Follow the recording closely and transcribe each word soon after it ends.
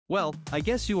Well, I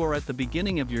guess you are at the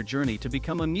beginning of your journey to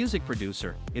become a music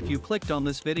producer if you clicked on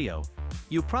this video.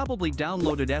 You probably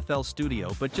downloaded FL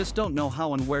Studio but just don't know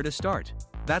how and where to start.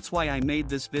 That's why I made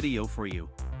this video for you.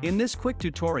 In this quick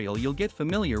tutorial you'll get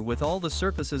familiar with all the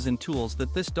surfaces and tools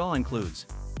that this DAW includes.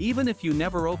 Even if you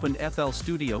never opened FL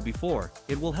Studio before,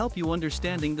 it will help you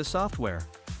understanding the software.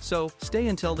 So, stay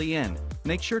until the end,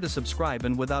 make sure to subscribe,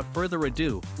 and without further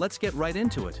ado, let's get right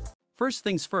into it. First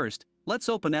things first, let's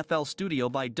open FL Studio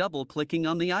by double-clicking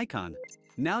on the icon.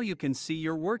 Now you can see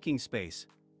your working space.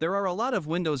 There are a lot of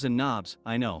windows and knobs,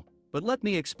 I know, but let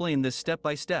me explain this step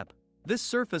by step. This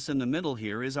surface in the middle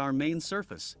here is our main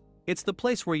surface. It's the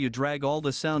place where you drag all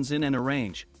the sounds in and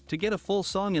arrange to get a full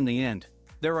song in the end.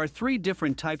 There are 3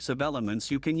 different types of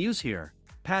elements you can use here: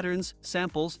 patterns,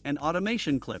 samples, and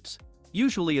automation clips.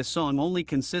 Usually a song only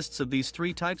consists of these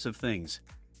 3 types of things.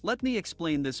 Let me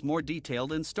explain this more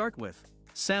detailed and start with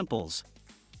samples.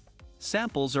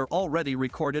 Samples are already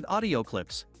recorded audio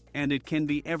clips, and it can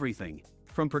be everything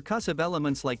from percussive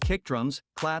elements like kick drums,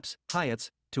 claps, hi-hats,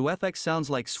 to FX sounds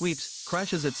like sweeps,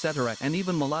 crashes, etc., and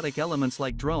even melodic elements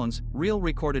like drones, real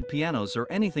recorded pianos, or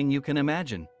anything you can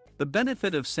imagine. The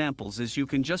benefit of samples is you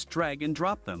can just drag and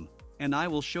drop them, and I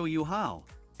will show you how.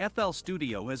 FL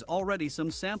Studio has already some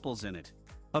samples in it.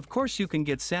 Of course you can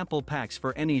get sample packs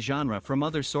for any genre from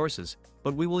other sources,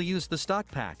 but we will use the stock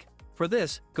pack. For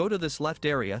this, go to this left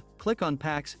area, click on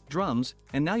Packs, Drums,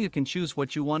 and now you can choose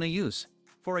what you want to use.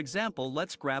 For example,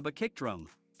 let's grab a kick drum.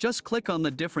 Just click on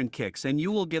the different kicks and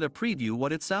you will get a preview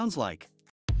what it sounds like.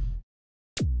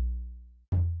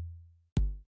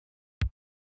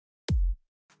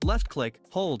 Left click,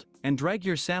 hold, and drag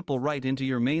your sample right into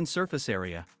your main surface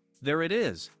area. There it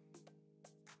is.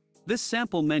 This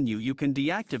sample menu you can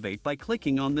deactivate by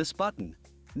clicking on this button.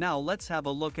 Now let's have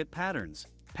a look at patterns.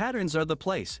 Patterns are the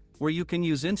place where you can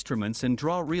use instruments and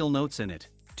draw real notes in it.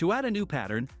 To add a new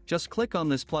pattern, just click on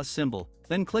this plus symbol,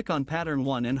 then click on pattern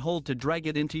 1 and hold to drag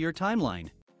it into your timeline.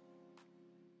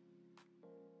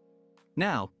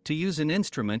 Now, to use an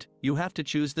instrument, you have to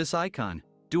choose this icon.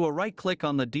 Do a right click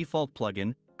on the default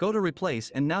plugin, go to replace,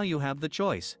 and now you have the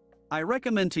choice. I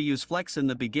recommend to use Flex in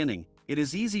the beginning. It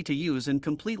is easy to use and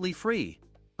completely free.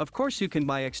 Of course you can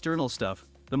buy external stuff.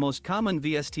 The most common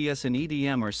VSTs in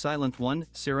EDM are Silent One,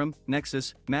 Serum,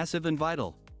 Nexus, Massive, and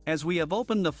Vital. As we have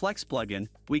opened the Flex plugin,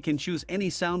 we can choose any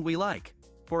sound we like.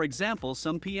 For example,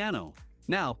 some piano.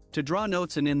 Now, to draw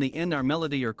notes and in the end our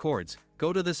melody or chords,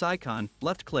 go to this icon,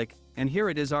 left click, and here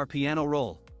it is, our piano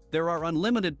roll. There are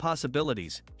unlimited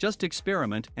possibilities, just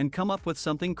experiment and come up with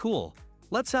something cool.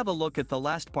 Let's have a look at the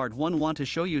last part I want to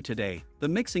show you today, the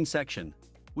mixing section.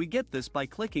 We get this by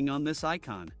clicking on this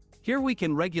icon. Here we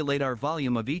can regulate our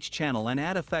volume of each channel and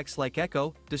add effects like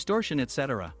echo, distortion,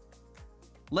 etc.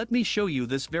 Let me show you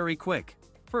this very quick.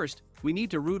 First, we need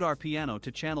to route our piano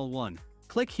to channel 1.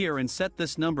 Click here and set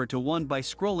this number to 1 by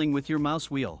scrolling with your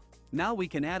mouse wheel. Now we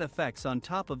can add effects on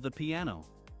top of the piano.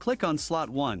 Click on slot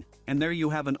 1, and there you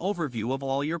have an overview of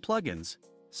all your plugins.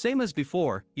 Same as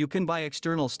before, you can buy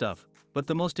external stuff, but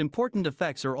the most important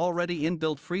effects are already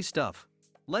inbuilt free stuff.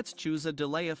 Let's choose a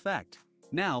delay effect.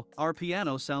 Now, our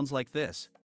piano sounds like this.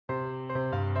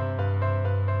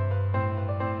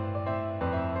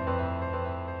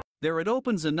 There it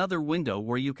opens another window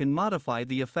where you can modify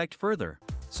the effect further.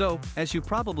 So, as you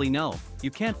probably know, you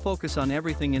can't focus on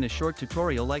everything in a short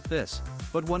tutorial like this.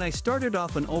 But when I started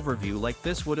off, an overview like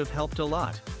this would have helped a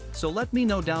lot. So let me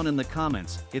know down in the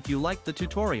comments if you liked the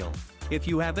tutorial. If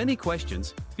you have any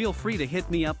questions, feel free to hit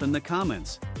me up in the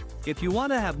comments. If you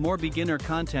want to have more beginner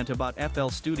content about FL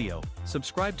Studio,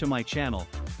 subscribe to my channel.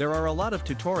 There are a lot of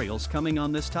tutorials coming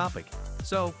on this topic.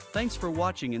 So, thanks for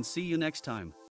watching and see you next time.